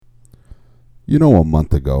You know, a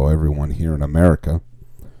month ago, everyone here in America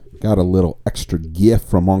got a little extra gift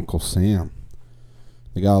from Uncle Sam.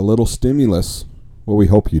 They got a little stimulus. Well, we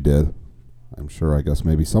hope you did. I'm sure, I guess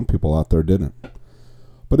maybe some people out there didn't.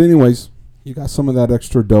 But anyways, you got some of that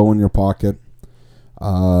extra dough in your pocket.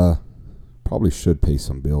 Probably should pay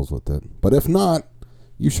some bills with it. But if not,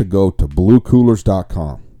 you should go to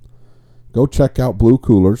bluecoolers.com. Go check out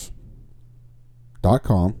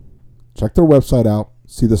bluecoolers.com. Check their website out.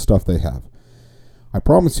 See the stuff they have. I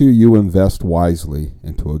promise you, you invest wisely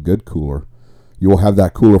into a good cooler. You will have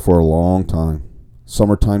that cooler for a long time.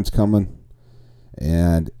 Summertime's coming.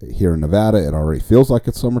 And here in Nevada, it already feels like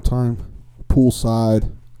it's summertime.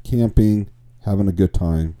 Poolside, camping, having a good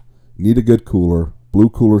time. Need a good cooler.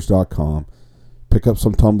 Bluecoolers.com. Pick up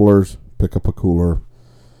some tumblers. Pick up a cooler.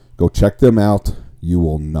 Go check them out. You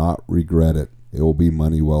will not regret it. It will be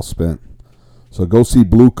money well spent. So go see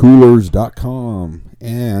bluecoolers.com.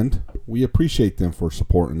 And we appreciate them for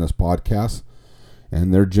supporting this podcast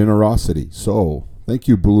and their generosity. So thank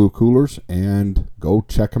you, Blue Coolers, and go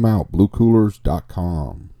check them out,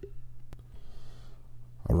 bluecoolers.com.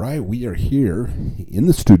 All right, we are here in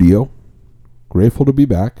the studio. Grateful to be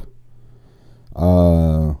back. We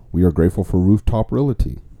are grateful for Rooftop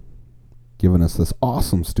Realty, giving us this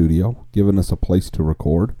awesome studio, giving us a place to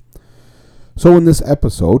record. So in this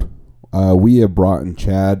episode, we have brought in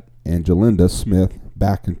Chad and Jalinda Smith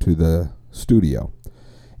back into the studio.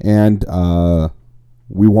 And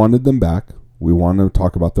we wanted them back. We wanted to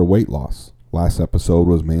talk about their weight loss. Last episode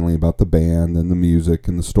was mainly about the band and the music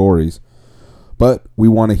and the stories. But we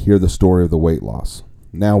want to hear the story of the weight loss.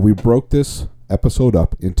 Now, we broke this episode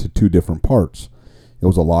up into two different parts. It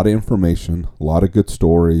was a lot of information, a lot of good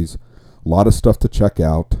stories, a lot of stuff to check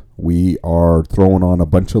out. We are throwing on a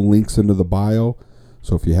bunch of links into the bio.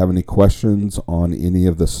 So if you have any questions on any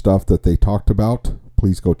of the stuff that they talked about,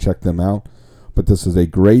 please go check them out. But this is a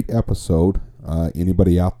great episode.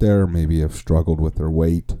 Anybody out there maybe have struggled with their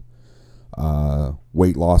weight.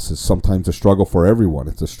 Weight loss is sometimes a struggle for everyone.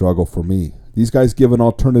 It's a struggle for me. These guys give an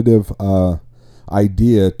alternative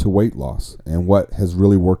idea to weight loss and what has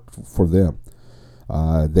really worked for them.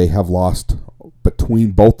 They have lost,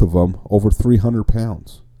 between both of them, over 300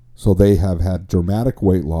 pounds. So they have had dramatic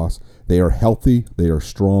weight loss. They are healthy. They are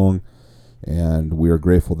strong. And we are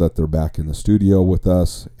grateful that they're back in the studio with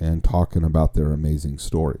us and talking about their amazing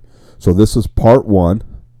story. So this is part one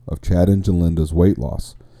of Chad and Jalinda's weight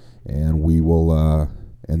loss. And we will,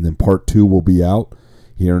 and then part two will be out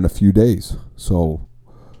here in a few days. So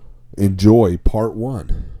enjoy part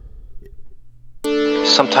one.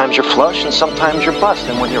 Sometimes you're flush and sometimes you're bust.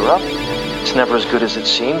 And when you're up, it's never as good as it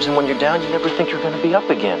seems. And when you're down, you never think you're going to be up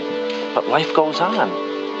again. But life goes on.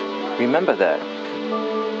 Remember that.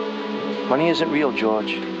 Money isn't real,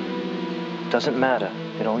 George. It doesn't matter.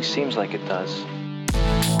 It only seems like it does.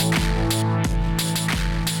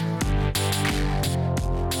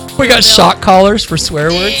 We got shock collars for swear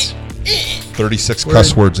words. 36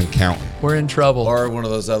 cuss words and counting. We're in trouble. Or one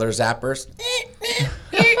of those other zappers.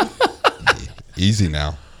 Easy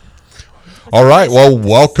now. All right. Well,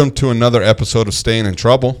 welcome to another episode of Staying in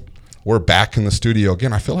Trouble. We're back in the studio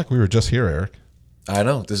again. I feel like we were just here, Eric. I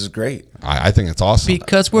know. This is great. I think it's awesome.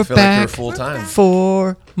 Because we're I feel back like we're full time.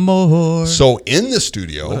 for more. So in the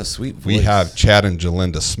studio, What a sweet voice. we have Chad and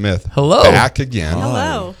Jalinda Smith. Hello. Back again.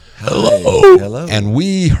 Hello. Hello. Hello. And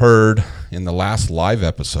we heard in the last live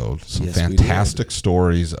episode some Yes, we fantastic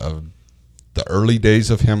stories of the early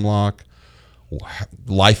days of Hemlock,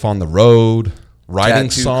 life on the road, writing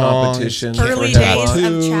Tattoo songs. competition. Early for days Hemlock.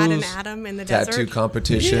 of Chad and Adam in the Tattoo desert.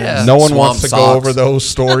 competition. Yeah. No one Swamp wants to go socks. over those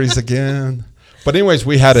stories again. But anyways,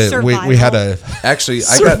 we had we had a Actually,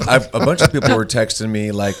 a bunch of people were texting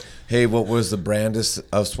me like, hey, what was the brand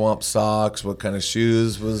of Swamp Socks? What kind of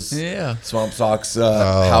shoes was Swamp Socks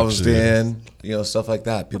housed geez. in? You know, stuff like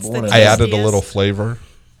that. People What's want the I to. added a Tastiest. little flavor,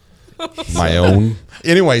 my own.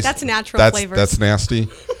 Anyways, That's natural flavors. That's nasty.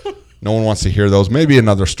 No one wants to hear those. Maybe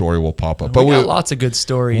another story will pop up. we got lots of good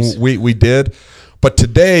stories. We did. But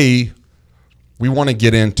today, we want to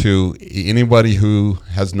get into anybody who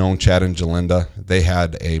has known Chad and Jalinda. They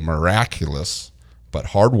had a miraculous but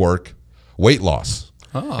hard work weight loss.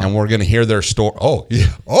 Oh. And we're going to hear their story. Oh, yeah.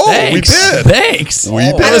 Oh, Thanks. we did. Thanks. We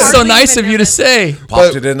did. That was so Hardly nice even of you to nervous. say.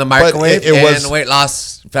 Popped it in the microwave it was- and weight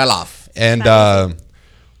loss fell off. And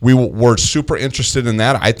we were super interested in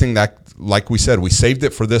that. I think that, like we said, we saved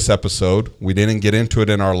it for this episode. We didn't get into it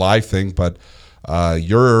in our live thing, but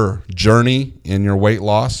your journey in your weight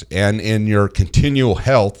loss and in your continual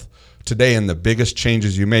health today and the biggest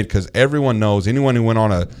changes you made, because everyone knows, anyone who went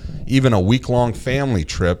on even a week-long family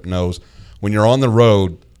trip knows when you're on the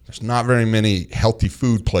road, There's not very many healthy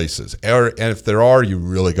food places. And if there are, you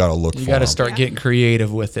really got to look for them. You got to start getting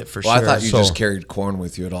creative with it for Well, sure. I thought you just carried corn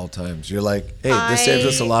with you at all times. You're like, hey, this saves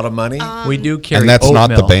us a lot of money. We do carry And that's oatmeal.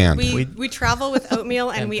 not the band. We travel with oatmeal,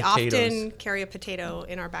 and And we potatoes. often carry a potato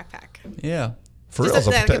in our backpack. Yeah. For real, Just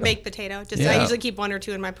as a like a potato. baked potato. Just Yeah. I usually keep 1 or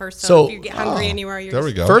 2 in my purse. So, So- if you get hungry anywhere, you're There just,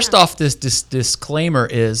 we go. First off, this disclaimer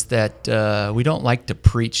is that we don't like to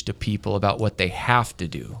preach to people about what they have to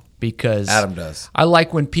do, because Adam does. I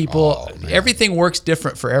like when people, everything works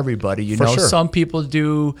different for everybody. You For know, sure. some people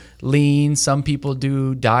do lean, some people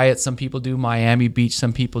do diet, some people do Miami Beach,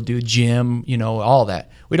 some people do gym, you know, all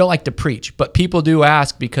that. We don't like to preach, but people do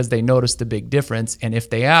ask because they notice the big difference. And if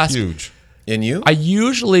they ask, Huge. In you? I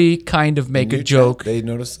usually kind of make In a you, joke. Chad? They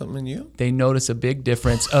noticed something in you? They notice a big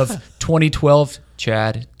difference of 2012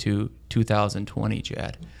 Chad to 2020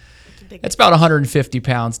 Chad. It's about 150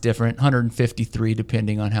 pounds different, 153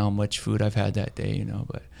 depending on how much food I've had that day, you know.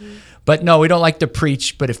 But no, we don't like to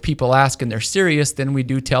preach. But if people ask and they're serious, then we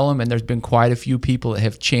do tell them. And there's been quite a few people that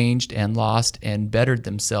have changed and lost and bettered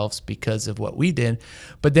themselves because of what we did.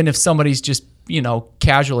 But then if somebody's just, you know,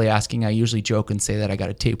 casually asking, I usually joke and say that I got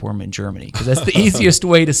a tapeworm in Germany, because that's the easiest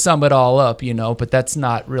way to sum it all up, you know. But that's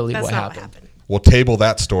not really that's what not happened. what happened. We'll table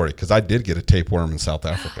that story because I did get a tapeworm in South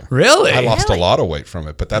Africa. Really? I lost a lot of weight from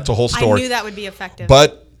it, but that's a whole I story. knew that would be effective.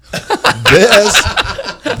 But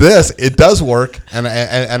this it does work, and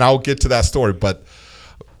I'll get to that story. But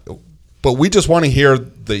we just want to hear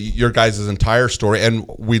your guys' entire story, and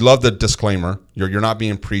we love the disclaimer. You're not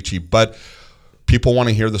being preachy, but people want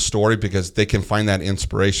to hear the story because they can find that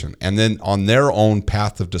inspiration, and then on their own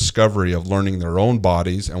path of discovery of learning their own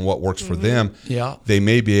bodies and what works for them, Yeah. they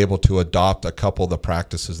may be able to adopt a couple of the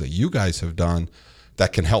practices that you guys have done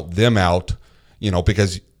that can help them out, you know,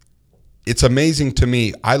 because it's amazing to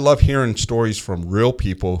me. I love hearing stories from real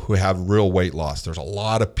people who have real weight loss. There's a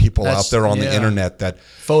lot of people out there on the internet that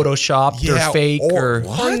Photoshopped or fake or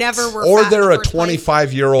Or never were or fat they're in a the first place.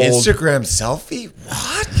 25-year-old. Instagram selfie?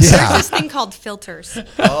 What? There's Yeah, this thing called filters,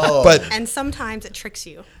 but and sometimes it tricks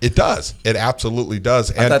you. it does. It absolutely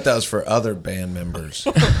does. I And thought that was for other band members.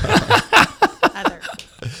 Other.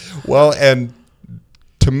 well, and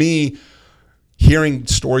to me, hearing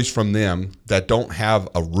stories from them that don't have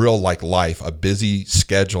a real life, a busy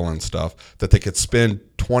schedule and stuff, that they could spend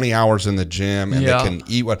 20 hours in the gym and Yeah. they can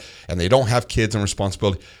eat and they don't have kids and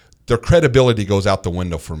responsibility, their credibility goes out the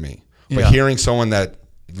window for me. But Yeah. hearing someone that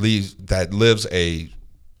lives a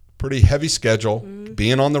pretty heavy schedule,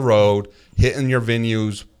 being on the road, hitting your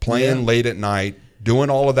venues, playing late at night, doing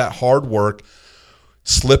all of that hard work,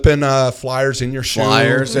 slipping flyers in your shoe.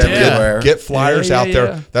 Flyers Get- everywhere. Get flyers Yeah, out yeah, there.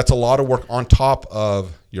 yeah. That's a lot of work on top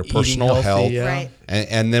of your personal healthy, health. yeah. Right.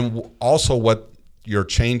 And then also what your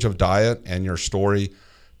change of diet and your story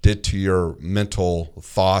did to your mental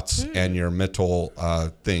thoughts and your mental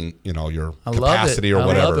thing, you know, your I capacity love it. or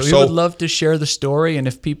whatever. I love it. We So would love to share the story, and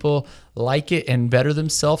if people like it and better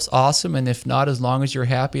themselves, awesome. And if not, as long as you're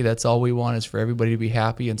happy, that's all we want, is for everybody to be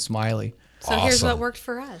happy and smiley. So here's Awesome. what worked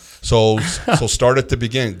for us. So start at the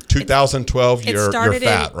beginning. 2012, It you're started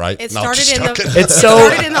fat, in, right? It No, started just in the. joking. It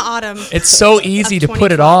started in the autumn. It's so easy to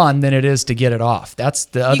put it 2012. on than it is to get it off. That's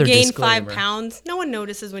the other You gain disclaimer. 5 pounds. No one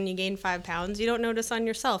notices when you gain 5 pounds. You don't notice on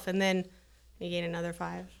yourself, and then you gain another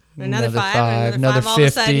 5, another Another 5, five, another 5. another All of a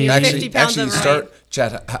sudden, 50. you're 50 Actually, pounds overweight. start,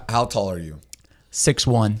 Chad, how tall are you?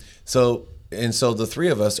 6'1". So the three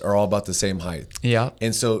of us are all about the same height. Yeah.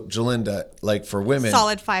 And so, Jalinda, like for women,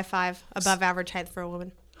 Solid 5'5", above average height for a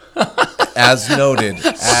woman. as noted,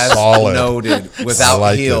 Solid. without I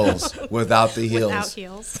like it. heels, without the heels. Without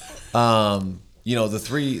heels. You know, the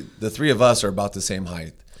three of us are about the same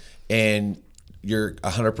height, and you're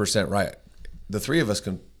 100% right. The three of us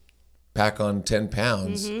can pack on 10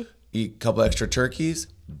 pounds, eat a couple extra turkeys,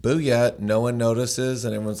 booyah, no one notices,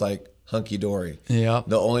 and everyone's like hunky dory. Yeah.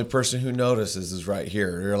 The only person who notices is right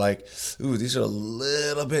here. You're like, ooh, these are a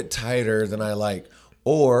little bit tighter than I like,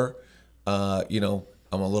 or you know,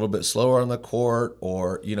 I'm a little bit slower on the court,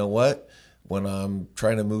 or you know what? When I'm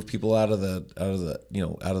trying to move people out of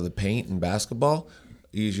the paint in basketball,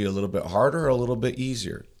 usually a little bit harder or a little bit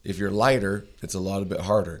easier. If you're lighter, it's a lot bit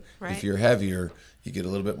harder. Right. If you're heavier, you get a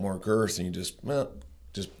little bit more girth, and you just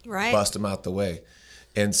Right. bust them out the way.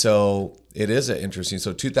 And so it is interesting.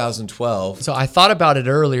 So 2012. So I thought about it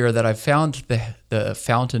earlier that I found the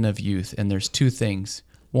fountain of youth, and there's 2 things.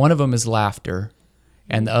 One of them is laughter,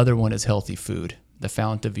 and the other one is healthy food. The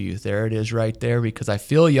fountain of youth. There it is right there, because I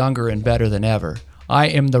feel younger and better than ever. I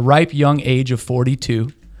am the ripe young age of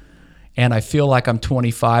 42, and I feel like I'm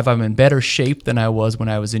 25. I'm in better shape than I was when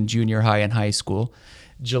I was in junior high and high school.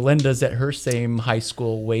 Jalinda's at her same high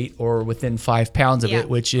school weight or within 5 pounds of Yeah, it,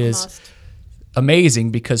 which is almost.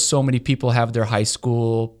 amazing because so many people have their high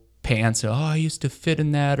school pants. Oh, I used to fit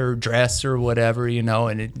in that or dress or whatever,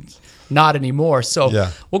 and it's not anymore. So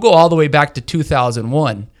Yeah. we'll go all the way back to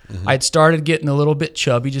 2001. I'd started getting a little bit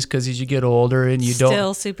chubby just because as you get older and you don't.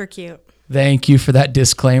 Still super cute. Thank you for that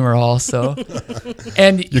disclaimer also.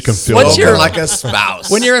 And You can feel once it. you're like a spouse.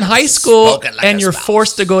 when you're in high school Spoken like and a you're spouse.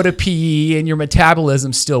 forced to go to PE and your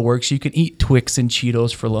metabolism still works, you can eat Twix and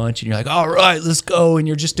Cheetos for lunch and you're like, all right, let's go. And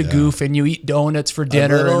you're just a goof and you eat donuts for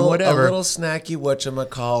dinner and whatever. A little snacky,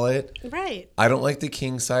 whatchamacallit. Right. I don't like the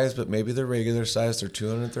king size, but maybe the regular size. They're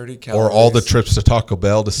 230 calories. Or all the trips to Taco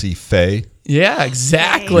Bell to see Faye. Yeah,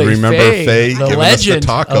 exactly. You remember Faye the giving legend,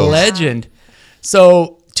 us the a tacos? legend.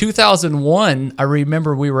 So 2001, I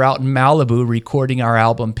remember we were out in Malibu recording our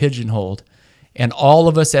album Pigeonholed. And all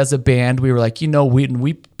of us as a band, we were like, when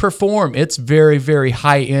we perform, it's very, very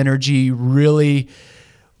high energy, really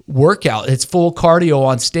workout. It's full cardio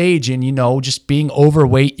on stage. And, just being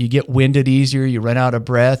overweight, you get winded easier, you run out of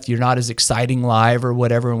breath, you're not as exciting live or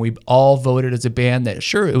whatever. And we all voted as a band that,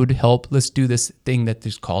 sure, it would help. Let's do this thing that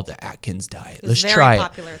is called the Atkins diet. Let's Very try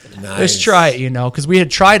popular at the time. Let's try it, because we had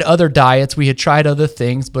tried other diets, we had tried other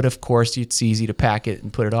things, but of course it's easy to pack it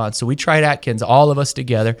and put it on. So we tried Atkins, all of us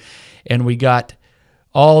together, and we got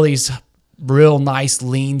all these real nice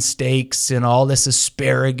lean steaks and all this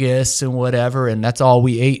asparagus and whatever, and that's all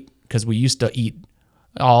we ate because we used to eat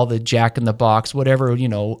all the Jack in the Box, whatever,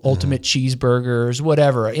 ultimate cheeseburgers,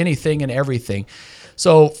 whatever, anything and everything.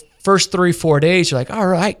 So first 3-4 days, you're like, all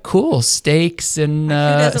right, cool, steaks and Who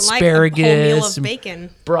doesn't like a asparagus, whole meal of and bacon?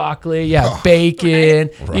 broccoli, bacon,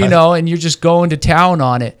 and you're just going to town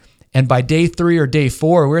on it. And by day 3 or day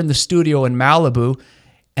 4, we're in the studio in Malibu,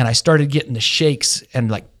 and I started getting the shakes and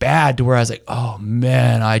like bad to where I was like, oh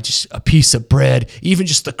man, a piece of bread, even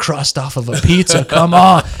just the crust off of a pizza, come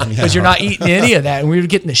on, because you're not eating any of that. And we were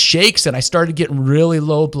getting the shakes, and I started getting really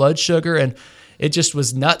low blood sugar, and it just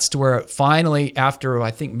was nuts to where finally, after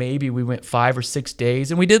I think maybe we went 5 or 6 days,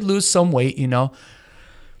 and we did lose some weight,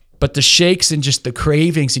 but the shakes and just the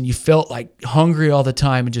cravings, and you felt like hungry all the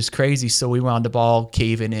time and just crazy. So we wound up all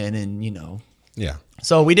caving in, and Yeah.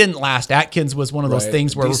 So we didn't last. Atkins was one of those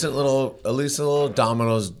things where, at least a little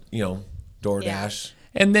Domino's, DoorDash.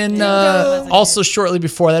 and then Yeah. also shortly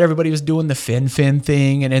before that, everybody was doing the fin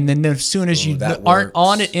thing, and then as soon as you that aren't works.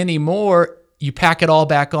 on it anymore, you pack it all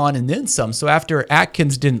back on and then some. So after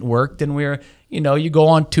Atkins didn't work, then you go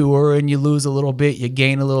on tour and you lose a little bit, you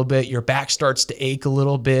gain a little bit, your back starts to ache a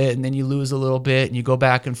little bit, and then you lose a little bit, and you go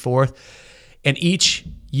back and forth. And each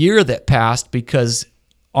year that passed, because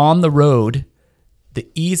on the road, the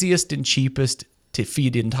easiest and cheapest to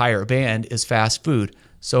feed the entire band is fast food.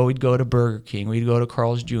 So we'd go to Burger King, we'd go to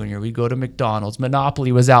Carl's Jr., we'd go to McDonald's.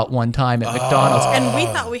 Monopoly was out one time at McDonald's. And we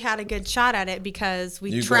thought we had a good shot at it because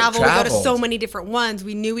we You traveled, go to traveled. so many different ones.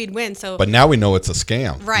 We knew we'd win. So, But now we know it's a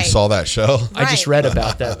scam. Right. You saw that show? I just Right. read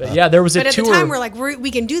about that. But yeah, there was a but at tour. the time, we're like,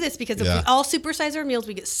 we can do this because if Yeah. we all supersize our meals,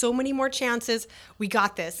 we get so many more chances. We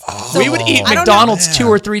got this. we would eat I don't know. McDonald's 2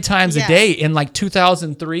 or 3 times a Yeah. day in like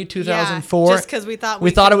 2003, 2004. just 'cause we thought we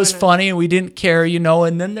we thought could it was win it. funny and we didn't care,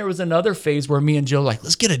 And then there was another phase where me and Joe like,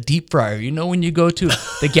 let's get a deep fryer. When you go to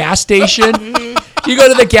the gas station, you go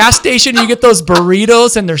to the gas station, and you get those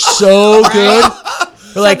burritos, and they're so good.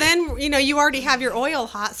 We're So like, then, you already have your oil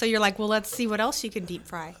hot. So you're like, well, let's see what else you can deep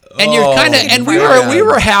fry. and you're kind of, Oh, and man. we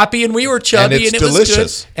were happy and we were chubby it's and it was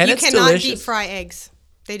delicious. good. And you it's cannot delicious. deep fry eggs.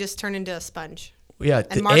 They just turn into a sponge. Yeah,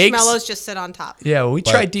 And the marshmallows eggs. just sit on top. Yeah, we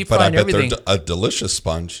tried deep frying I bet everything. they're a delicious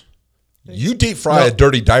sponge. You deep fry a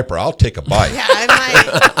dirty diaper, I'll take a bite. Yeah, I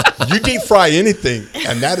might. You deep fry anything,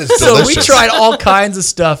 and that is So delicious. we tried all kinds of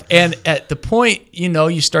stuff, and at the point,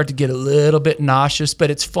 you start to get a little bit nauseous,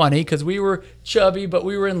 but it's funny because we were chubby, but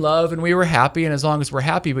we were in love and we were happy, and as long as we're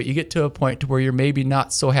happy, but you get to a point to where you're maybe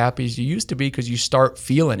not so happy as you used to be because you start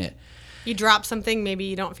feeling it. You drop something, maybe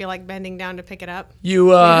you don't feel like bending down to pick it up.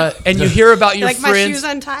 You and you hear about your Like, my friends. shoe's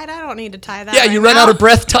untied. I don't need to tie that. Yeah, right you run now. out of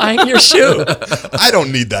breath tying your shoe. I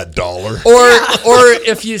don't need that $1. Or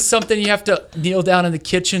if you something you have to kneel down in the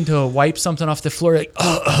kitchen to wipe something off the floor, like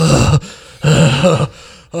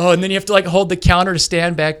and then you have to like hold the counter to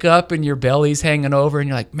stand back up, and your belly's hanging over, and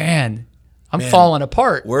you're like, man, I'm falling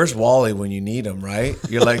apart. Where's Wally when you need him, right?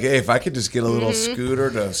 You're like, hey, if I could just get a little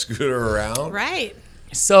scooter to scooter around. Right.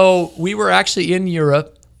 So we were actually in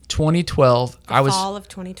Europe 2012. I was Fall of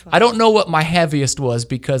 2012. I don't know what my heaviest was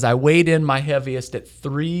because I weighed in my heaviest at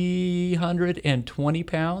 320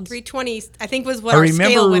 pounds. 320, I think, was what I our scale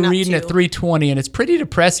remember went up reading to. at 320, and it's pretty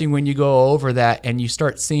depressing when you go over that and you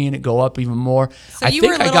start seeing it go up even more. So you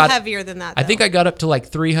were a little heavier than that, I think though. I got up to like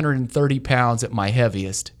 330 pounds at my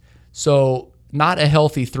heaviest. So not a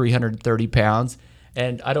healthy 330 pounds.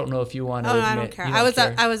 And I don't know if you want to Oh, no, admit. I don't care. you I was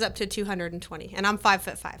care. I was up to 220, and I'm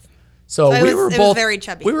 5'5". So So we it were was both very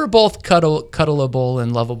chubby. We were both cuddleable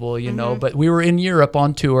and lovable, you know. But we were in Europe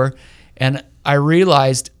on tour, and I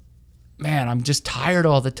realized, man, I'm just tired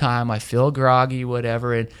all the time. I feel groggy,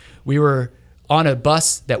 whatever. And we were on a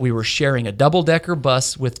bus that we were sharing, a double-decker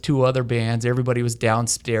bus with 2 other bands. Everybody was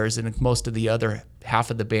downstairs, and most of the other half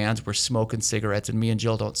of the bands were smoking cigarettes, and me and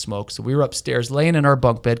Jill don't smoke. So we were upstairs laying in our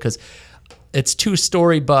bunk bed because it's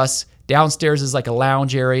 2-story bus. Downstairs is like a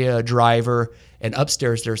lounge area, a driver, and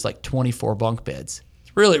upstairs there's like 24 bunk beds.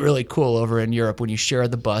 It's really, really cool over in Europe when you share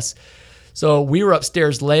the bus. So we were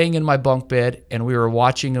upstairs laying in my bunk bed, and we were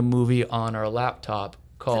watching a movie on our laptop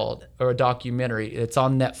or a documentary. It's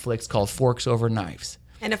on Netflix called Forks Over Knives.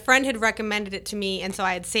 And a friend had recommended it to me, and so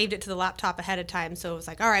I had saved it to the laptop ahead of time. So it was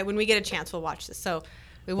like, all right, when we get a chance, we'll watch this. So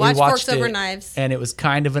we watched Forks Over Knives. And it was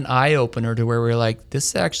kind of an eye-opener to where we were like,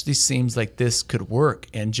 this actually seems like this could work.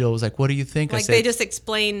 And Jill was like, what do you think? I Like, said, they just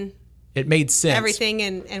explain it made sense. everything,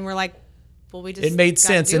 and we're like, well, we just It made gotta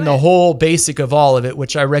sense do in it. the whole basic of all of it,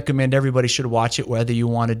 which I recommend everybody should watch it, whether you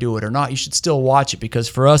want to do it or not. You should still watch it because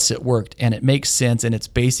for us it worked and it makes sense, and it's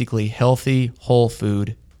basically healthy, whole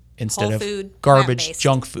food instead Whole of food, garbage plant-based.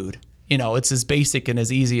 junk food. You know, it's as basic and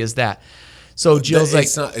as easy as that. So Jill's like,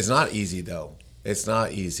 It's not easy though. It's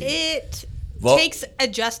not easy. It Well- takes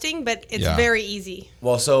adjusting, but it's Yeah. very easy.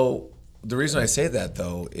 Well, so the reason I say that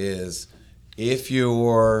though is if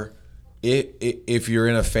you're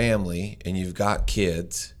in a family and you've got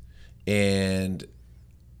kids, and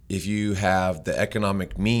if you have the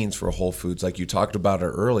economic means for Whole Foods, like you talked about it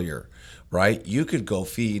earlier, right? You could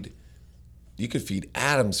feed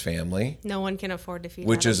Adam's family, No one can afford to feed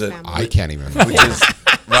Which is Adam's a- family. I can't even. which is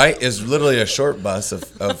right, is literally a short bus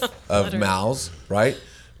of mouths, right?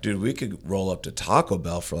 Dude, we could roll up to Taco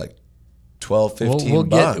Bell for like 12, 15 we'll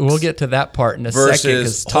bucks. we'll get to that part in a second.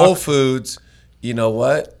 versus 'cause Whole Foods. You know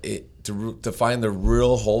what? To find the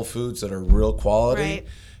real Whole Foods that are real quality. Right.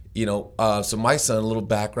 You know, so my son, a little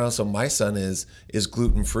background. So my son is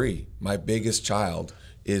gluten free. My biggest child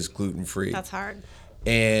is gluten free. That's hard.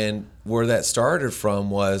 And where that started from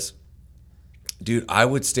was, dude, I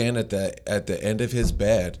would stand at the end of his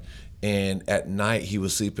bed, and at night he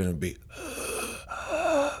was sleeping and be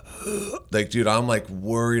like, dude, I'm like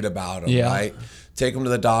worried about him, Yeah. right? Take him to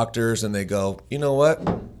the doctors, and they go, you know what?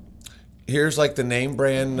 Here's like the name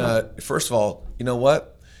brand. First of all, you know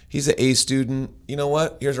what? He's an A student. You know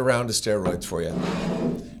what? Here's a round of steroids for you.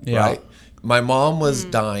 Yeah. Right? My mom was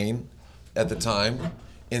dying at the time.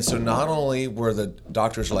 And so not only were the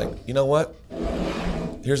doctors like, you know what?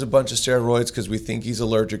 Here's a bunch of steroids because we think he's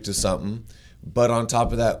allergic to something. But on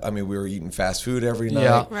top of that, I mean, we were eating fast food every night.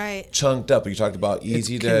 Yeah. Right. Chunked up. You talked about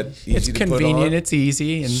easy it's to put convenient, on. it's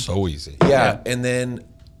easy, and So easy. Yeah, and then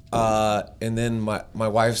my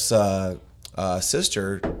wife's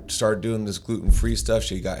sister started doing this gluten-free stuff.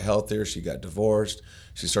 She got healthier. She got divorced.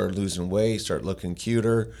 She started losing weight. Started looking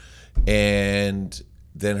cuter, and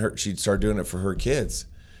then she'd start doing it for her kids.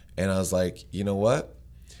 And I was like, you know what?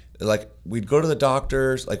 Like, we'd go to the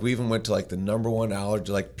doctors. Like, we even went to like the number one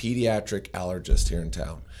allergy, like pediatric allergist here in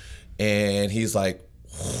town, and he's like,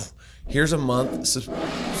 here's a month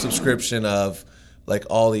subscription of like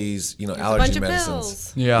all these, you know, bunch allergy of medicines.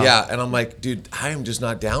 pills. Yeah. Yeah. And I'm like, dude, I am just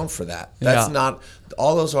not down for that. That's Yeah. not,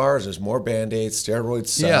 all those are is there's more Band-Aids, steroids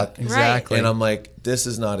suck. yeah, exactly. And I'm like, this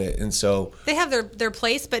is not it. And so, They have their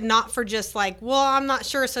place, but not for just like, well, I'm not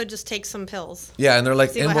sure, so just take some pills. yeah. And they're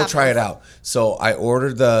like, See and what we'll try it happens. out. So I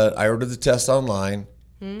ordered the test online.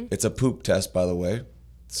 It's a poop test, by the way.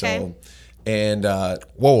 So, Okay. and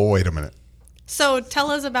Whoa, wait a minute. So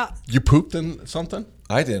tell us about, You pooped in something?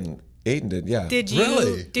 I didn't. Aiden did, yeah. did you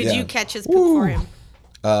Really? did you Yeah. catch his poop for him?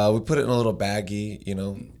 We put it in a little baggie, you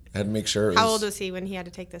know, had to make sure it How was, old was he when he had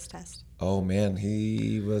to take this test? oh man,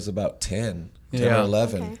 he was about 10 or Yeah.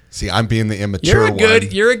 11. Okay. See, I'm being the immature one.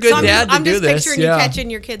 You're a good So I'm dad just, I'm to do just this. picturing Yeah. you catching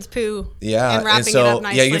your kid's poo Yeah. and wrapping so, it up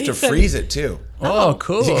nicely. yeah, you have to freeze it too. Oh,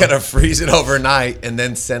 cool. You gotta freeze it overnight and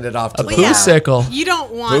then send it off to the Poopsicle. You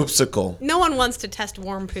don't want, poopsicle. no one wants to test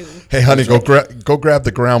warm poo. Hey, honey, go grab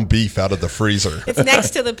the ground beef out of the freezer. It's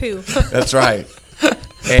next to the poo. That's right.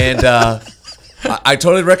 And I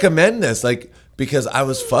totally recommend this, like, because I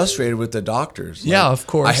was frustrated with the doctors. Yeah, Like, of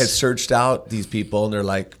course. I had searched out these people, and they're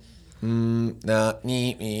like, Nah,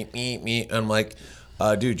 me. I'm like,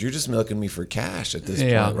 dude, you're just milking me for cash at this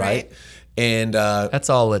Yeah. point, right? Right. And That's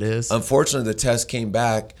all it is. unfortunately, the test came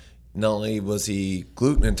back. Not only was he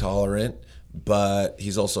gluten intolerant, but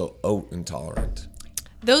he's also oat intolerant.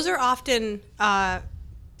 Those are often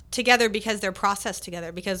together because they're processed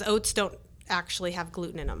together, because oats don't actually have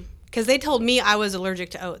gluten in them. Because they told me I was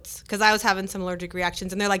allergic to oats because I was having some allergic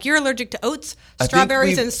reactions. And they're like, you're allergic to oats, I think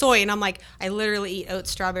strawberries, we've- and soy. And I'm like, I literally eat oats,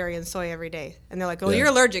 strawberry, and soy every day. And they're like, oh, Yeah. you're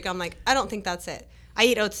allergic. I'm like, I don't think that's it. I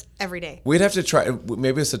eat oats every day. We'd have to try.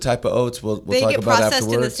 Maybe it's a type of oats. We'll They talk get about processed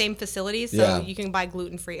afterwards. in the same facilities, so Yeah. you can buy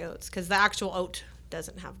gluten-free oats because the actual oat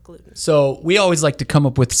doesn't have gluten. So we always like to come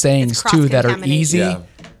up with sayings It's too that are cross-contaminated. easy Yeah.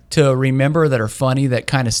 to remember, that are funny, that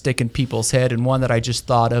kind of stick in people's head. And one that I just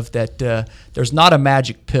thought of, that there's not a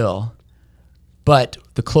magic pill, but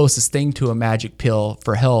the closest thing to a magic pill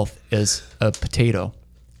for health is a potato,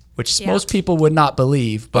 which Yeah. most people would not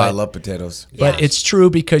believe. But I But love potatoes. but Yeah. it's true,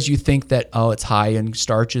 because you think that, oh, it's high in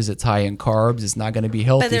starches, it's high in carbs, it's not going to be But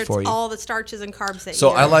healthy there's for you. all the starches and carbs that So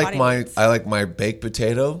your I like body my needs. baked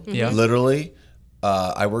potato. Yeah. Literally,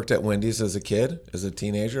 I worked at Wendy's as a kid, as a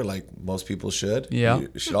teenager, like most people should. Yeah. You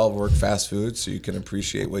should all work fast food so you can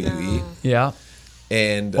appreciate what you eat. Yeah.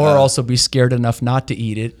 And Or also be scared enough not to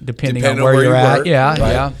eat it, depending on depending where you're you at. work, Yeah, right?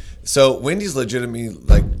 yeah. So Wendy's legitimately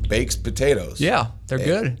like bakes potatoes. Yeah, they're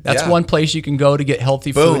good. That's yeah. one place you can go to get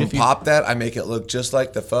healthy food. Boom, If you, pop that. I make it look just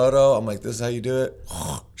like the photo. I'm like, this is how you do it.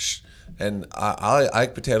 And I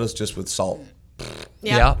like potatoes just with salt.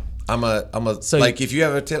 yeah. I'm a So like if you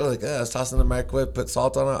have a potato like let's toss it in the microwave, put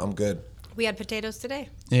salt on it, I'm good. We had potatoes today.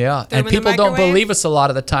 Yeah, Throw and 'em in the people don't microwave. believe us a lot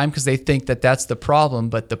of the time because they think that that's the problem,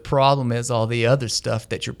 but the problem is all the other stuff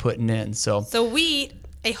that you're putting in. So So we eat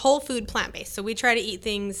a whole food plant-based. So we try to eat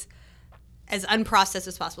things as unprocessed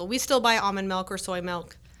as possible. We still buy almond milk or soy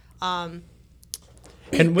milk.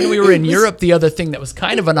 And when we were in Europe, the other thing that was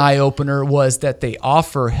kind of an eye opener was that they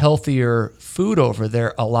offer healthier food over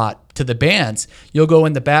there a lot to the bands. You'll go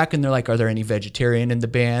in the back and they're like, are there any vegetarian in the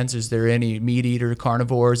bands? Is there any meat eater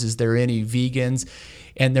carnivores? Is there any vegans?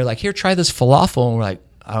 And they're like, here, try this falafel. And we're like,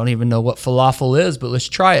 I don't even know what falafel is, but let's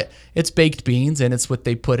try it. It's baked beans, and it's what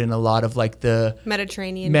they put in a lot of like the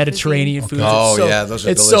Mediterranean foods. Oh, It's so, yeah, those are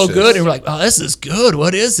it's so delicious. good. And we're like, oh, this is good.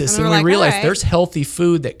 What is this? And And we're we like, realize all right. there's healthy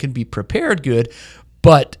food that can be prepared good,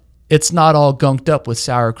 but it's not all gunked up with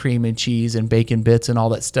sour cream and cheese and bacon bits and all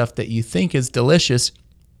that stuff that you think is delicious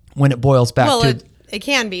when it boils back Well, to it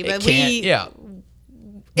can be, but yeah.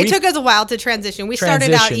 It We- took us a while to transition. We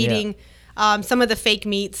started out Transition, yeah. eating some of the fake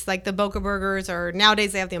meats, like the Boca Burgers, or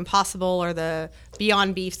nowadays they have the Impossible or the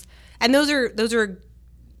Beyond Beefs, and those are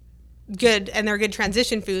good, and they're good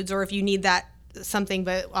transition foods. Or if you need that something,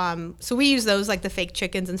 but so we use those like the fake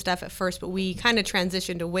chickens and stuff at first, but we kind of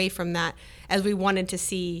transitioned away from that as we wanted to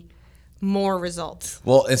see more results.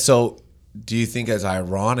 Well, and so do you think it's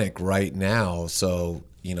ironic right now, so,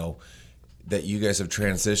 you know, that you guys have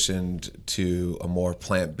transitioned to a more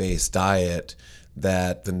plant-based diet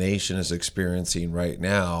that the nation is experiencing right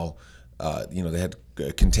now? You know, they had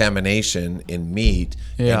contamination in meat,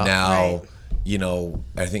 Yeah. and now, Right. you know,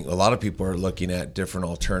 I think a lot of people are looking at different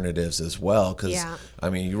alternatives as well. Because, Yeah. I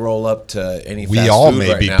mean, you roll up to any We fast all food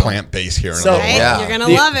may right be now. plant-based here in So- a little Right? while. Yeah. You're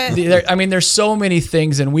gonna love it. I mean, there's so many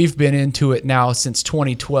things, and we've been into it now since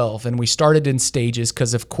 2012, and we started in stages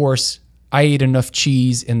because, of course, I ate enough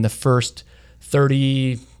cheese in the first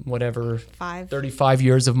 35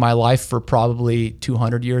 years of my life for probably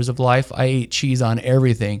 200 years of life. I ate cheese on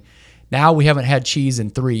everything. Now we haven't had cheese in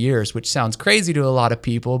 3 years, which sounds crazy to a lot of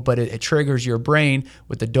people, but it triggers your brain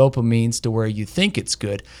with the dopamines to where you think it's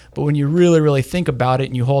good. But when you really, really think about it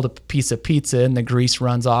and you hold a piece of pizza and the grease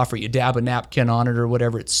runs off, or you dab a napkin on it or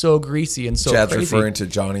whatever, it's so greasy and so Chad's crazy. referring to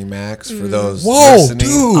Johnny Max for those Whoa, listening.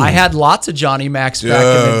 dude. I had lots of Johnny Max back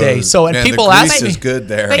in the day. Dude, So, and man, people the ask grease me, is good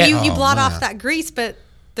there. But you Oh, blot man. off that grease, but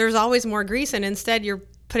there's always more grease, and instead you're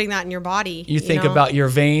putting that in your body. you think know? about your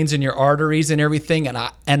veins and your arteries and everything.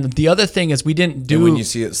 And the other thing is we didn't do And when you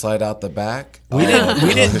see it slide out the back, we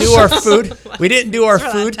didn't do our food. We didn't do our Let's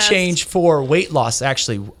run food that test. change for weight loss.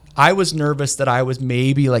 Actually, I was nervous that I was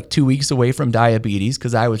maybe like 2 weeks away from diabetes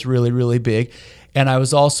because I was really, really big. And I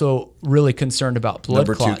was also really concerned about blood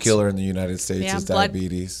number clots. 2 killer in the United States Yeah, is blood-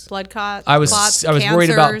 diabetes. blood clots. I was clots, worried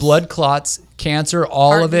about cancers. blood clots, cancer,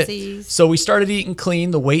 all Heart of it. disease. So we started eating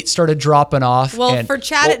clean. The weight started dropping off. Well, and for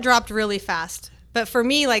Chad, it dropped really fast. But for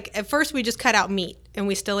me, like at first, we just cut out meat, and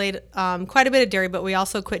we still ate quite a bit of dairy. But we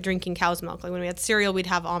also quit drinking cow's milk. Like when we had cereal, we'd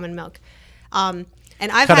have almond milk. And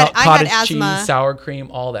I cut had out cottage asthma. cheese, sour cream,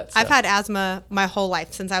 all that stuff. I've had asthma my whole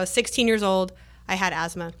life since I was 16 years old. I had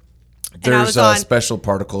asthma, And I was There's on, special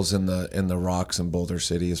particles in the rocks in Boulder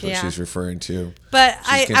City is what Yeah. she's referring to. but She's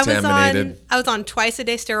I contaminated. was on twice a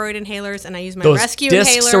day steroid inhalers, and I used my Those rescue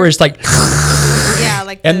discs inhaler. where it's like, Yeah,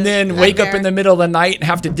 like and the then wake up in the middle of the night and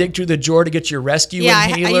have to dig through the drawer to get your rescue Yeah, I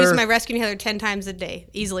inhaler. use my rescue inhaler 10 times a day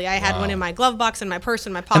easily. I had one in my glove box, in my purse,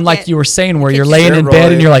 in my pocket. and like you were saying, where Kick you're you. laying in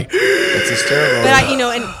bed and Steroid. you're like, It's a steroid.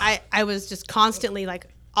 But I was just constantly like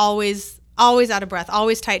always out of breath,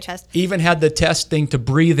 always tight chest. even had the test thing to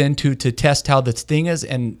breathe into to test how the thing is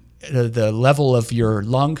and the level of your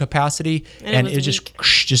lung capacity, And and it was it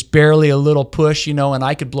just barely a little push, and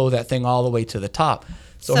I could blow that thing all the way to the top.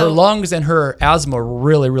 So her So- lungs and her asthma were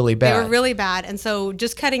really, really bad. They were really bad, and so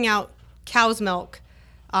just cutting out cow's milk,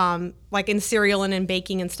 like in cereal and in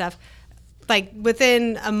baking and stuff. Like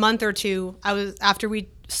within a month or two, after we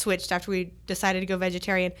decided to go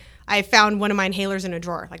vegetarian, I found one of my inhalers in a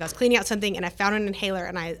drawer. Like I was cleaning out something and I found an inhaler,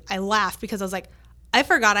 and I laughed because I was like, I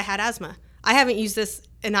forgot I had asthma. I haven't used this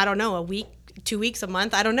in, I don't know, a week, 2 weeks, a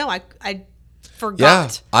month. I don't know. I yeah,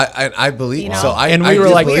 forgot. I believe. You know? So I and I we were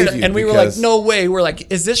do like, believe you because- no way. We're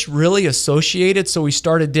like, is this really associated? So we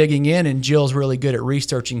started digging in, and Jill's really good at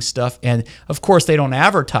researching stuff. And of course, they don't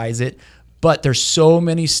advertise it, but there's so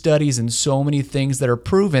many studies and so many things that are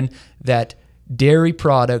proven that dairy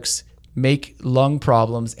products make lung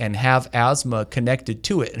problems and have asthma connected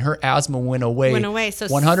to it. And her asthma went away. So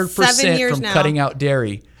 100% 7 years from now. cutting out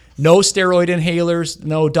dairy. No steroid inhalers,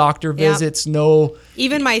 no doctor visits, no.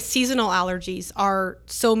 Even my seasonal allergies are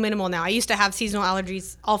so minimal now. I used to have seasonal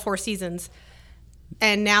allergies all 4 seasons,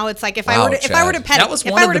 and now it's like if I were to Chad. pet That was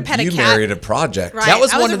if one I of were to the- pet a You cat, married a project. Right. That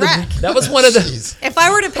was I was one a of the. wreck. That was one of the. if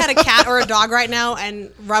I were to pet a cat or a dog right now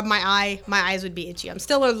and rub my eyes would be itchy. I'm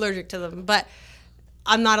still allergic to them, but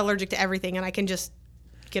I'm not allergic to everything, and I can just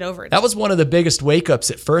get over it. That was one of the biggest wake ups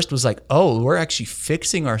at first, was like, oh, we're actually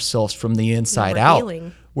fixing ourselves from the inside we're out.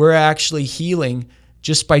 healing. We're actually healing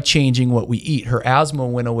just by changing what we eat. Her asthma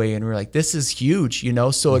went away, and we were like, this is huge,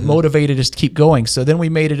 So it motivated us to keep going. So then we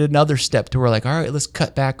made it another step to we're like, all right, let's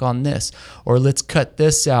cut back on this, or let's cut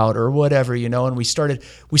this out, or whatever, And we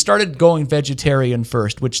started going vegetarian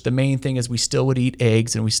first, which the main thing is we still would eat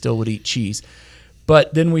eggs and we still would eat cheese.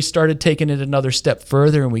 But then we started taking it another step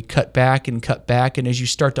further, and we cut back. And as you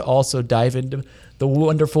start to also dive into the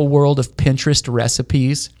wonderful world of Pinterest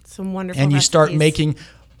recipes, Some wonderful and you start recipes. making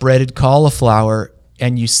breaded cauliflower,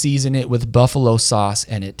 and you season it with buffalo sauce,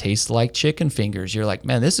 and it tastes like chicken fingers. You're like,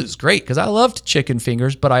 man, this is great, because I loved chicken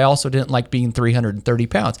fingers, but I also didn't like being 330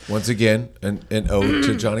 pounds. Once again, an ode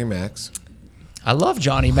to Johnny Max. I love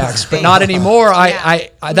Johnny Max, but not anymore. Yeah.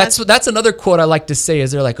 That's another quote I like to say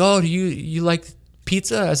is they're like, oh, do you like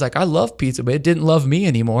pizza? I was like, I love pizza, but it didn't love me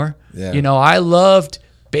anymore. Yeah. I loved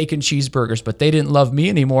bacon cheeseburgers, but they didn't love me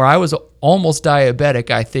anymore. I was almost diabetic,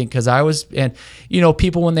 I think, because I was, and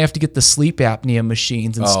people when they have to get the sleep apnea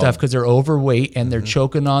machines and stuff because they're overweight and they're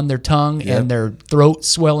choking on their tongue and their throat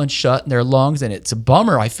swelling shut and their lungs, and it's a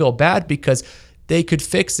bummer. I feel bad because they could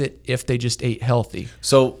fix it if they just ate healthy.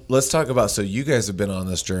 So let's talk about. So you guys have been on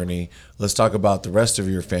this journey. Let's talk about the rest of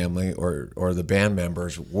your family or the band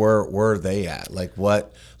members. Where are they at? Like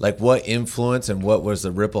what influence and what was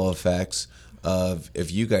the ripple effects of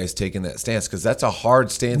if you guys taking that stance? Because that's a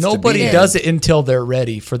hard stance. Nobody to be in. does it until they're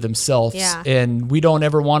ready for themselves. Yeah. And we don't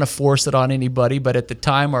ever want to force it on anybody. But at the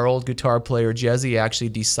time, our old guitar player, Jesse, actually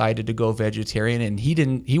decided to go vegetarian, and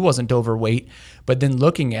he wasn't overweight. But then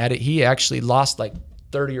looking at it, he actually lost like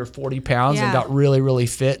 30 or 40 pounds and Yeah. got really, really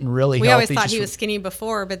fit and really We healthy. always thought just he was skinny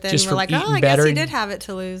before, but then just we're from like, eating I guess better he and- did have it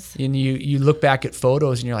to lose. And you look back at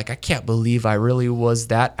photos and you're like, I can't believe I really was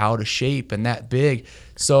that out of shape and that big.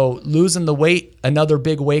 So losing the weight, another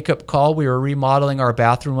big wake-up call. We were remodeling our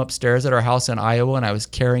bathroom upstairs at our house in Iowa, and I was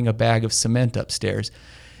carrying a bag of cement upstairs.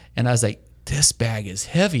 And I was like, this bag is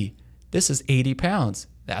heavy. This is 80 pounds.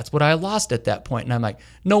 That's what I lost at that point. And I'm like,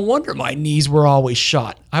 no wonder my knees were always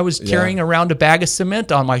shot. I was carrying around a bag of cement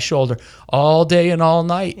on my shoulder all day and all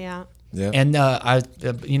night. Yeah. Yeah. And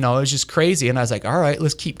it was just crazy. And I was like, all right,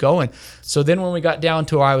 let's keep going. So then when we got down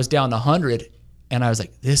to, I was down to 100, and I was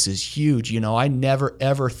like, this is huge. I never,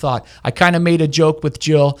 ever thought. I kind of made a joke with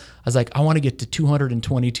Jill. I was like, I want to get to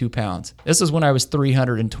 222 pounds. This is when I was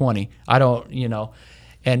 320. I don't,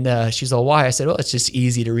 And she's like, why? I said, well, it's just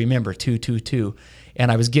easy to remember, 222. And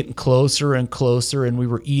I was getting closer and closer, and we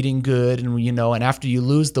were eating good. And, and after you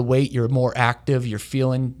lose the weight, you're more active. You're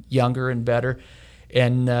feeling younger and better.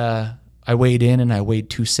 And I weighed in, and I weighed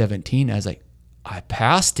 217. I was like, I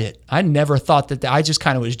passed it. I never thought that. I just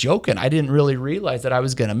kind of was joking. I didn't really realize that I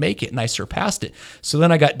was going to make it, and I surpassed it. So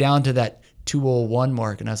then I got down to that 201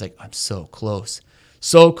 mark, and I was like, I'm so close.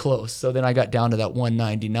 So close. So then I got down to that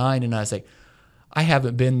 199, and I was like, I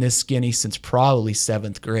haven't been this skinny since probably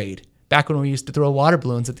 7th grade. Back when we used to throw water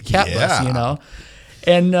balloons at the cat bus, you know.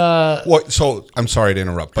 And Well, so I'm sorry to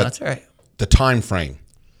interrupt, but that's all right. the time frame.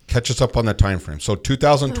 Catch us up on the time frame. So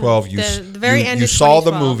 2012, The very end you of saw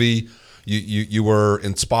the 2012. movie. You were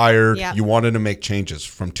inspired. Yeah. You wanted to make changes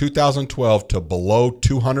from 2012 to below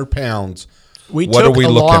 200 pounds. We What took are we a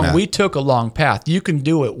looking long, at? We took a long path. You can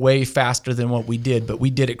do it way faster than what we did, but we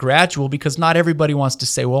did it gradual because not everybody wants to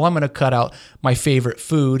say, well, I'm going to cut out my favorite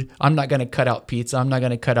food. I'm not going to cut out pizza. I'm not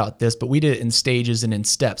going to cut out this. But we did it in stages and in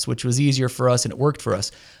steps, which was easier for us and it worked for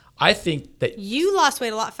us. I think that You lost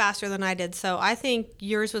weight a lot faster than I did, so I think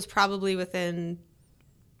yours was probably within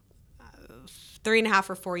 3.5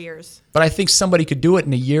 or 4 years. But I think somebody could do it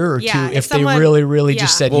in a year or Yeah, two if if someone- they really yeah.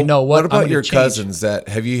 just said, Well, you know what? What I'm about gonna your change. cousins?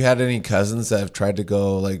 Have you had any cousins that have tried to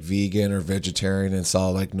go like vegan or vegetarian and saw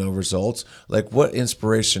like no results? Like, what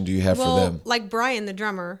inspiration do you have for them? Like Brian, the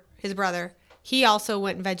drummer, his brother, he also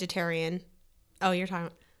went vegetarian. Oh, you're talking.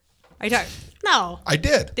 Are you talking? No. I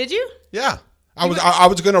did. Did you? Yeah. I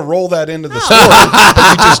was going to roll that into the story, but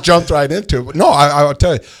you just jumped right into it. But no, I'll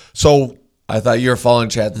tell you. So I thought you were following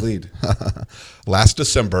Chad's lead. last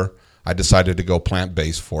December, I decided to go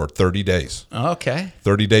plant-based for 30 days. Okay.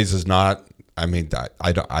 30 days is not, I mean,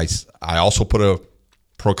 I also put a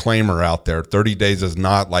proclaimer out there. 30 days is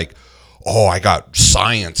not like, oh, I got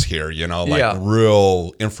science here, you know, like Yeah.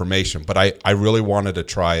 real information. But I really wanted to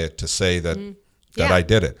try it to say that Yeah. I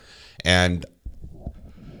did it. And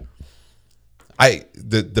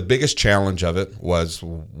the biggest challenge of it was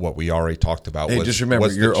what we already talked about. Hey, was, just remember,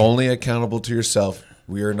 was the you're only accountable to yourself.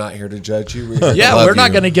 We are not here to judge you. We're here to Yeah, love we're not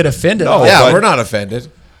you. going to get offended. No, Yeah, but- we're not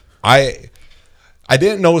offended. I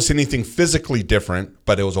didn't notice anything physically different,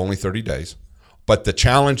 but it was only 30 days. But the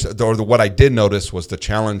challenge, or what I did notice, was the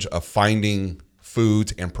challenge of finding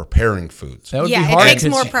foods and preparing foods. That would Yeah, be it hard. takes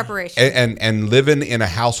 'cause- more preparation. And living in a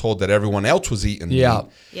household that everyone else was eating Yeah. meat.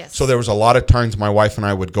 Yes. So there was a lot of times my wife and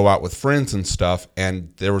I would go out with friends and stuff, and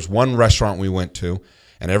there was one restaurant we went to,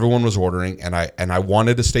 and everyone was ordering, and I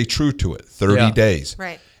wanted to stay true to it. 30 Yeah. days.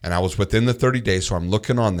 Right. And I was within the 30 days, so I'm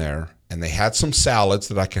looking on there, and they had some salads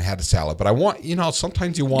that I can have a salad, but I want, you know,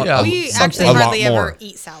 sometimes you want Yeah. We something actually a lot hardly more. ever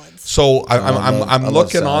eat salads. So I I'm love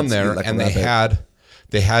looking on salads. there, Eat like and a they rabbit.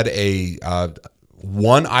 had a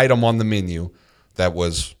one item on the menu that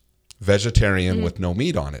was vegetarian with no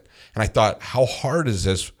meat on it, and I thought, how hard is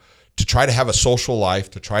this to try to have a social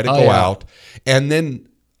life, to try to go yeah. out, and then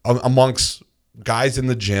amongst guys in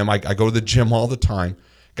the gym, I go to the gym all the time.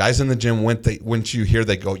 Guys in the gym, once you hear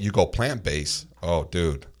you go plant based. Oh,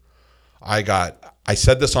 dude, I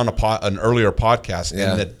said this on an earlier podcast,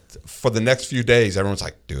 Yeah. and that for the next few days, everyone's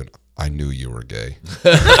like, dude, I knew you were gay.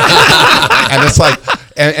 And it's like,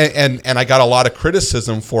 and I got a lot of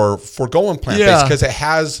criticism for going plant based Yeah. because it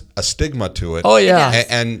has a stigma to it. Oh, yeah. It does.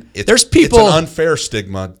 And it's, There's it's people- an unfair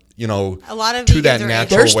stigma, you know, A lot of to vegans that are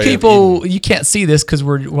natural There's way people, of eating. you can't see this because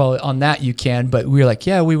on that you can, but we were like,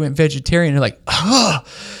 yeah, we went vegetarian. They're like,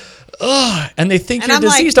 and they think And you're I'm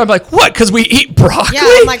like- diseased. I'm like, what? Because we eat broccoli?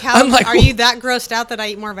 Yeah, I'm like, how are well, you that grossed out that I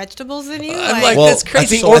eat more vegetables than you? I'm like, Well, that's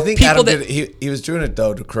crazy. I Or think people Adam that he was doing it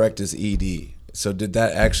though to correct his ED. So did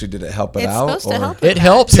it help it It's out? supposed to help it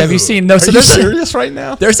helps. Have you seen? No, Are so you there's serious right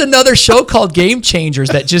now? there's another show called Game Changers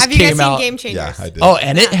that just Have you guys came seen out. Game Changers? Yeah, I did. Oh,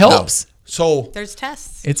 and it helps. So There's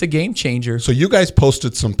tests. It's a game changer. so you guys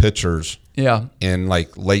posted some pictures Yeah. in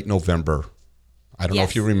like late November. I don't know if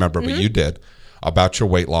Yes. you remember, but you did, about your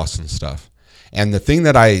weight loss and stuff. And the thing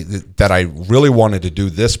that I really wanted to do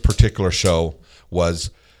this particular show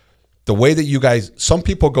was the way that you guys, some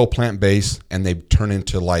people go plant-based and they turn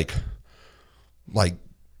into like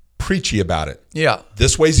preachy about it. Yeah.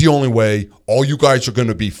 This way's the only way. All you guys are going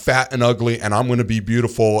to be fat and ugly, and I'm going to be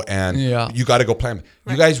beautiful, and Yeah. you got to go plant.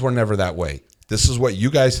 You guys were never that way. This is what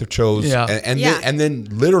you guys have chose, Yeah. Yeah. and then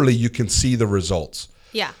literally you can see the results.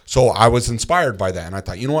 Yeah. So I was inspired by that, and I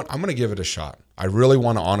thought, you know what, I'm going to give it a shot. I really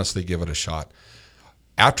want to honestly give it a shot.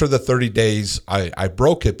 After the 30 days, I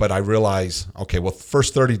broke it, but I realized, okay, well, the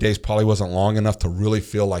first 30 days probably wasn't long enough to really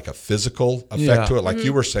feel like a physical effect Yeah. to it, like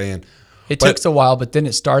you were saying. It But- took a while, but then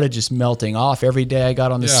it started just melting off. Every day I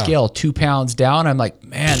got on the Yeah. scale, 2 pounds down. I'm like,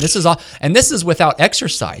 man, this is all. And this is without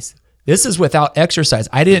exercise. This is without exercise.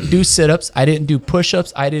 I didn't do sit-ups. I didn't do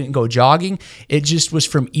push-ups. I didn't go jogging. It just was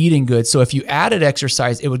from eating good. So if you added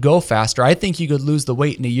exercise, it would go faster. I think you could lose the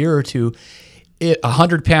weight in a year or two,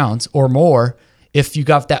 100 pounds or more, if you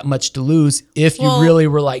got that much to lose, if you Well, really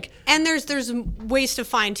were like, And there's ways to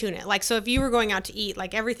fine tune it. Like, so if you were going out to eat,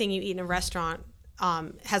 like everything you eat in a restaurant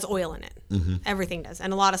has oil in it. Mm-hmm. Everything does,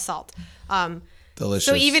 and a lot of salt. The Delicious.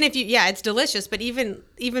 So even if it's delicious, but even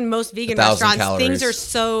most vegan 1,000 restaurants, calories. things are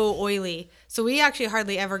so oily. So we actually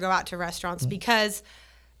hardly ever go out to restaurants because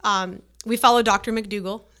we follow Dr.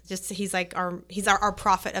 McDougall. He's our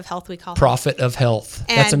prophet of health, we call him. Prophet of health.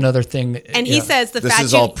 That's And- another thing. And he says This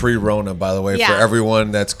is all pre-Rona, by the way, Yeah. for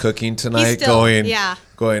everyone that's cooking tonight. still- going,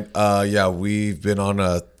 yeah. we've been on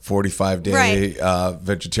a 45-day Right.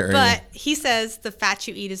 vegetarian. But he says the fat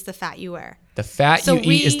you eat is the fat you wear. The fat So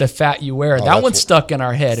you eat is we- the fat you wear. that that's one what- stuck in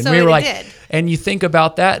our head. And So we were it like, did. and you think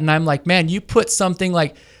about that, and I'm like, man, you put something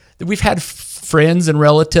like, we've had friends and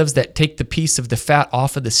relatives that take the piece of the fat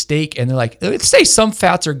off of the steak, and they're like, let's say some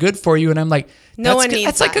fats are good for you. And I'm like, No one needs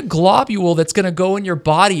that's like a that. globule that's going to go in your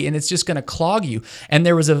body, and it's just going to clog you. And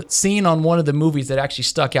there was a scene on one of the movies that actually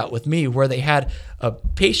stuck out with me where they had a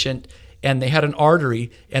patient and they had an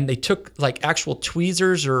artery, and they took like actual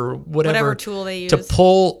tweezers or whatever tool they to use.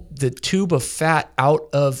 pull the tube of fat out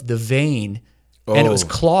of the vein, and it was Oh.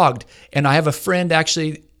 clogged. And I have a friend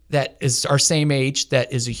actually that is our same age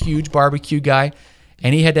that is a huge barbecue guy,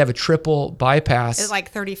 and he had to have a triple bypass At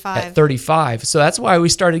like 35. at 35. So that's why we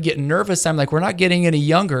started getting nervous. I'm like, we're not getting any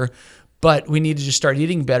younger, but we need to just start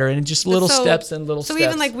eating better, and just little steps and little so steps.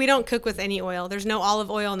 even like we don't cook with any oil. There's no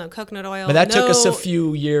olive oil, no coconut oil. But that took us a no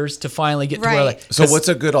few years to finally get to where Right. like. so what's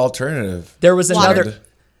a good alternative? There was Water. another.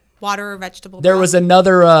 water or vegetable. There broth. was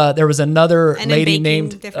another And in lady baking,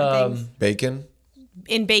 named different things. Bacon?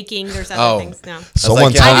 In baking, there's other Oh. things. No. Someone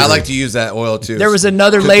I tell like to use that oil too. There was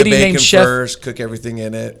another Cook lady the bacon named Chef- first, cook everything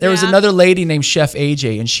in it. There was Yeah. another lady named Chef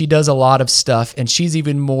AJ, and she does a lot of stuff, and she's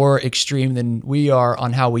even more extreme than we are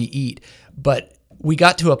on how we eat. But we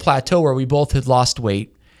got to a plateau where we both had lost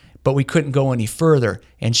weight, but we couldn't go any further.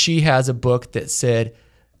 And she has a book that said,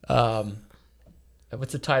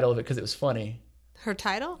 what's the title of it? Because it was funny. Her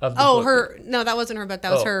title? Of the Oh, book. no, that wasn't her book.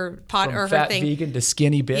 That was her pod From or her fat thing. vegan to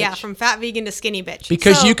skinny bitch. Yeah, from fat vegan to skinny bitch.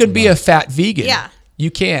 Because So- you can be a fat vegan. Yeah.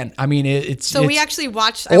 You can. I mean, it's So we it's- actually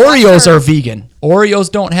watched. I watched Oreos her- are vegan.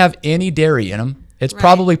 Oreos don't have any dairy in them. It's Right.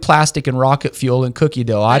 probably plastic and rocket fuel and cookie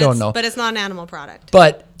dough. I but don't it's- know. But it's not an animal product.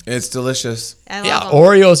 But It's delicious. I love yeah, them.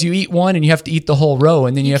 Oreos, you eat one and you have to eat the whole row,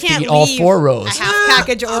 and then you have to can't eat all leave 4 rows. A half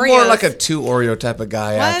package Oreos. I'm more like a 2 Oreo type of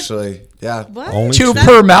guy, What? actually. Yeah. What? Only 2 That-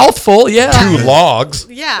 per mouthful, yeah. 2 logs.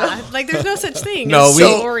 Yeah, like there's no such thing. No, as we,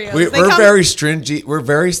 Oreos. we They we're come- very stringy. We're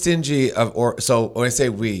very stingy of so when I say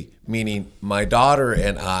we, meaning my daughter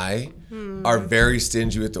and I are very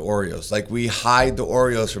stingy with the Oreos. Like we hide the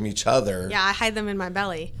Oreos from each other. Yeah, I hide them in my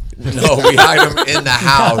belly. No, we hide them in the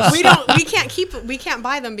house. We don't. We can't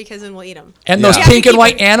buy them because then we'll eat them. And Yeah. those You have to pink and keep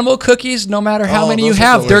white it- animal cookies, no matter how Oh, many you those are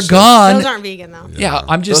have, they're delicious. gone. Those aren't vegan though. Yeah,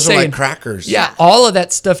 I'm just Those are saying. like crackers. Yeah, all of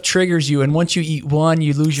that stuff triggers you, and once you eat one,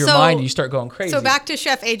 you lose your So- mind and you start going crazy. So back to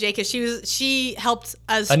Chef AJ because she helped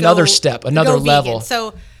us Another go- step, go another vegan. level.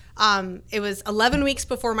 So it was 11 weeks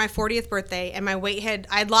before my 40th birthday, and my weight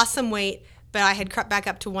I'd lost some weight, but I had crept back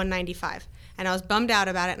up to 195. And I was bummed out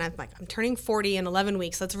about it. And I'm like, I'm turning 40 in 11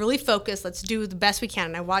 weeks. Let's really focus. Let's do the best we can.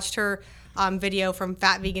 And I watched her video from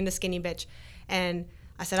fat vegan to skinny bitch. And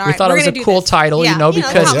I said, all we right, thought we're it was gonna a do cool this. title, Yeah, you know, it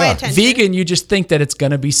because caught my attention. vegan, you just think that it's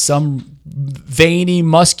going to be some veiny,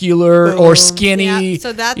 muscular, or skinny, Yeah,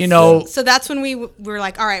 so that's you know. So that's when we were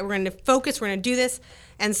like, all right, we're going to focus. We're going to do this.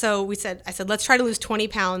 And so I said, let's try to lose 20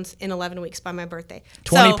 pounds in 11 weeks by my birthday.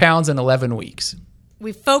 20 So pounds in 11 weeks.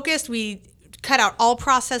 We focused. We cut out all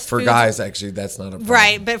processed For foods. guys, actually, that's not a problem.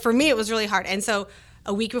 Right, but for me it was really hard. And so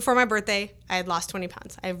a week before my birthday, I had lost 20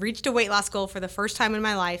 pounds. I reached a weight loss goal for the first time in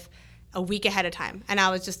my life a week ahead of time. And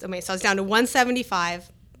I was just amazed. So I was down to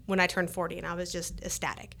 175 when I turned 40, and I was just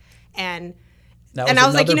ecstatic. And That I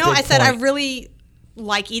was like, another I big said, I point. really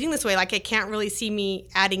like eating this way. Like I can't really see me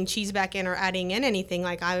adding cheese back in or adding in anything.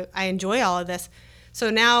 Like I enjoy all of this. So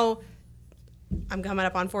now I'm coming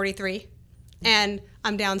up on 43 and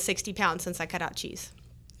I'm down 60 pounds since I cut out cheese.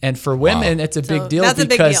 And for women, it's a So big deal that's a big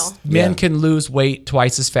because deal. men Yeah. can lose weight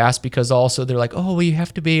twice as fast because also they're like, oh, well, you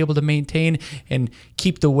have to be able to maintain and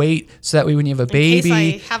keep the weight so that way when you have a case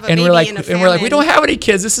baby, I have a and we're baby like, in a and we're like, we famine. don't have any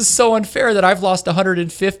kids. This is so unfair that I've lost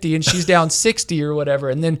 150 and she's down 60 or whatever.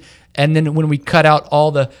 And then when we cut out all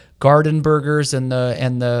the garden burgers and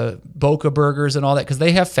the Boca burgers and all that because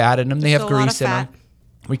they have fat in them, they have There's a lot of grease in them. fat.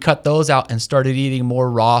 We cut those out and started eating more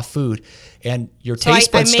raw food, and your So taste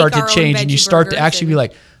I buds make start to our own change, and you veggie start to burgers actually be and-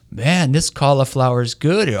 like, man, this cauliflower is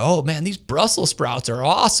good. Or, oh man, these Brussels sprouts are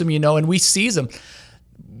awesome, and we seize them.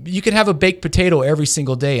 You can have a baked potato every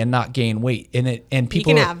single day and not gain weight, and You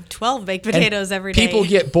people can have 12 baked and potatoes every day. People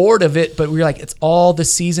get bored of it, but we're like, it's all the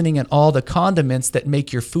seasoning and all the condiments that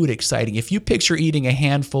make your food exciting. If you picture eating a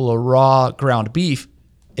handful of raw ground beef,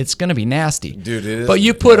 it's going to be nasty. Dude, it is. But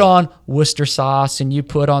you put on Worcester sauce and you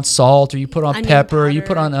put on salt or you put on Onion pepper, you powder,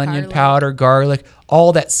 put on onion garlic. powder, garlic,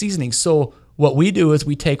 all that seasoning. So what we do is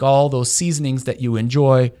we take all those seasonings that you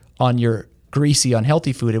enjoy on your greasy,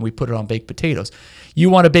 unhealthy food and we put it on baked potatoes. You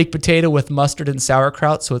want a baked potato with mustard and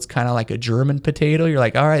sauerkraut, so it's kind of like a German potato. You're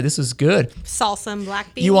like, all right, this is good. Salsa and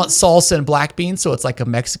black beans. You want salsa and black beans, so it's like a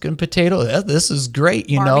Mexican potato. This is great,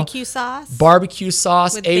 you know. barbecue sauce. Barbecue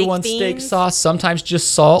sauce, With baked A1 steak beans. sauce, sometimes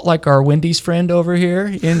just salt, like our Wendy's friend over here,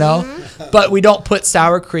 you know. Mm-hmm. But we don't put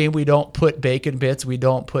sour cream, we don't put bacon bits, we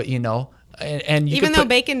don't put, you know, and you Even can though put,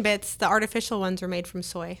 bacon bits, the artificial ones are made from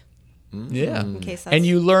soy. yeah. In case that's And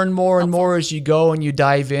you learn more and more as you go and you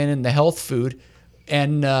dive in the health food.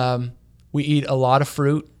 And we eat a lot of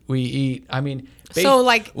fruit. We eat, I mean, so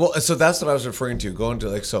like Well, so that's what I was referring to. Going to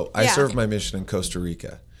like, so I Yeah. served my mission in Costa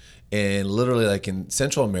Rica, and literally like in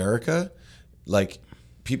Central America, like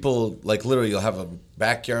people like literally you'll have a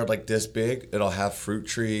backyard like this big. It'll have fruit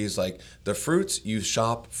trees. Like the fruits you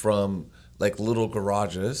shop from like little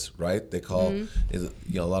garages, right? They call you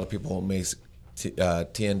know, a lot of people make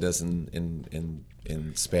tiendas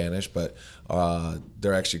in Spanish, but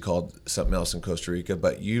they're actually called something else in Costa Rica.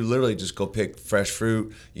 But you literally just go pick fresh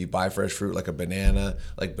fruit. You buy fresh fruit like a banana.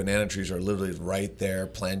 Like banana trees are literally right there.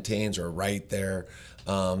 Plantains are right there.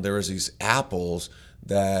 There was these apples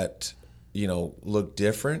that, you know, look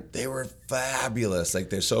different. They were fabulous. Like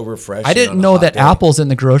they're so refreshing. I didn't on a know hot that day. apples in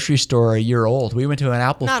the grocery store are a year old. We went to an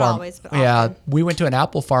apple Not farm. always, but yeah, often. we went to an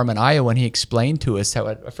apple farm in Iowa, and he explained to us how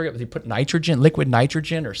I forget, he put liquid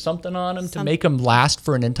nitrogen or something on them to make them last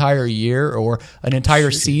for an entire year or an entire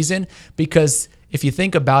season. Because if you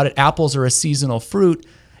think about it, apples are a seasonal fruit,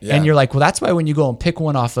 Yeah. and you're like, well, that's why when you go and pick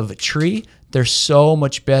one off of a tree, they're so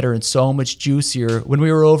much better and so much juicier. When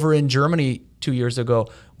we were over in Germany 2 years ago,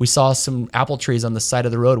 we saw some apple trees on the side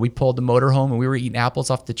of the road. We pulled the motor home and we were eating apples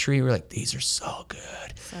off the tree. We were like, these are so good.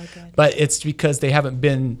 so good. But it's because they haven't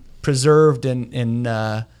been preserved and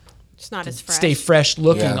It's not as fresh. stay fresh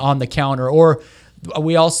looking Yeah. on the counter. Or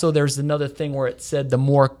we also, there's another thing where it said the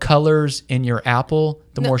more colors in your apple,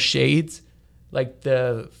 the more shades, like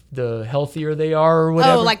the healthier they are or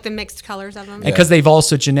whatever. Oh, like the mixed colors of them. Because they've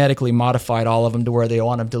also genetically modified all of them to where they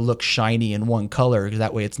want them to look shiny in one color. 'Cause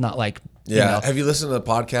that way it's not like, Yeah. you know, Have you listened to the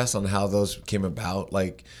podcast on how those came about?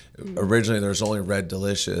 Like originally there's only Red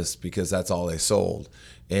Delicious because that's all they sold.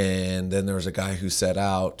 And then there was a guy who set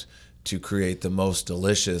out to create the most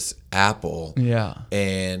delicious apple. Yeah.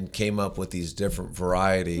 And came up with these different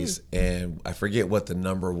varieties. And I forget what the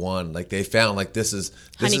number one, like they found like this is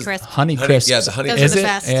Honeycrisp. Honey Crisps. Yeah, the Honey Those Crisp. are Is the it?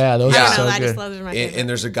 best. Yeah, those I are don't so know, I just good. love them. And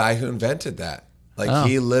there's a guy who invented that. Like Oh.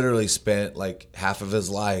 he literally spent like half of his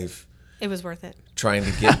life It was worth it. trying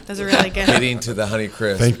to get Those are really good. getting to the Honey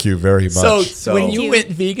Crisp. Thank you very much. So when you Cute. went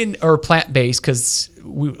vegan or plant-based, because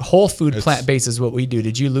whole food plant-based is what we do,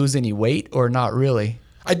 did you lose any weight or not really?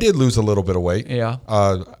 I did lose a little bit of weight. Yeah.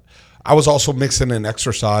 I was also mixing in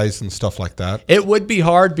exercise and stuff like that. It would be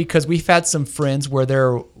hard because we've had some friends where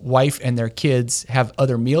their wife and their kids have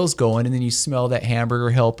other meals going, and then you smell that hamburger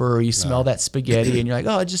helper or you smell that spaghetti, and you're like,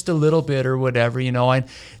 oh, just a little bit or whatever, you know. And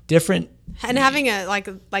different. And having a like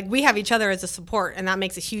we have each other as a support, and that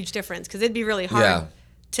makes a huge difference because it'd be really hard Yeah.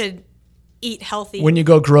 to eat healthy. When you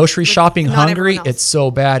go grocery shopping not hungry, everyone else. it's so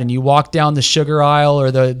bad. And you walk down the sugar aisle or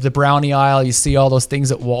the brownie aisle, you see all those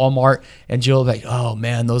things at Walmart, and Jill's like, oh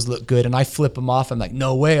man, those look good. And I flip them off. I'm like,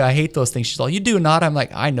 no way, I hate those things. She's like, you do not? I'm like,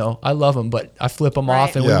 I know, I love them, but I flip them off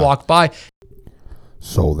Right. and Yeah. we walk by.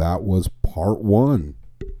 So that was part one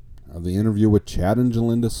of the interview with Chad and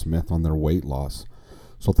Jalinda Smith on their weight loss.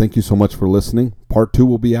 So thank you so much for listening. Part two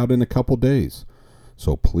will be out in a couple days.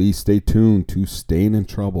 So please stay tuned to Staying in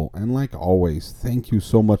Trouble. And like always, thank you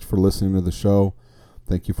so much for listening to the show.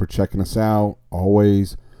 Thank you for checking us out.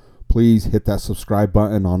 Always, please hit that subscribe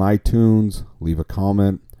button on iTunes. Leave a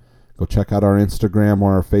comment. Go check out our Instagram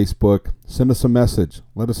or our Facebook. Send us a message.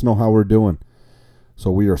 Let us know how we're doing. So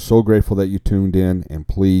we are so grateful that you tuned in. And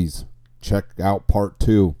please check out part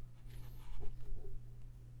two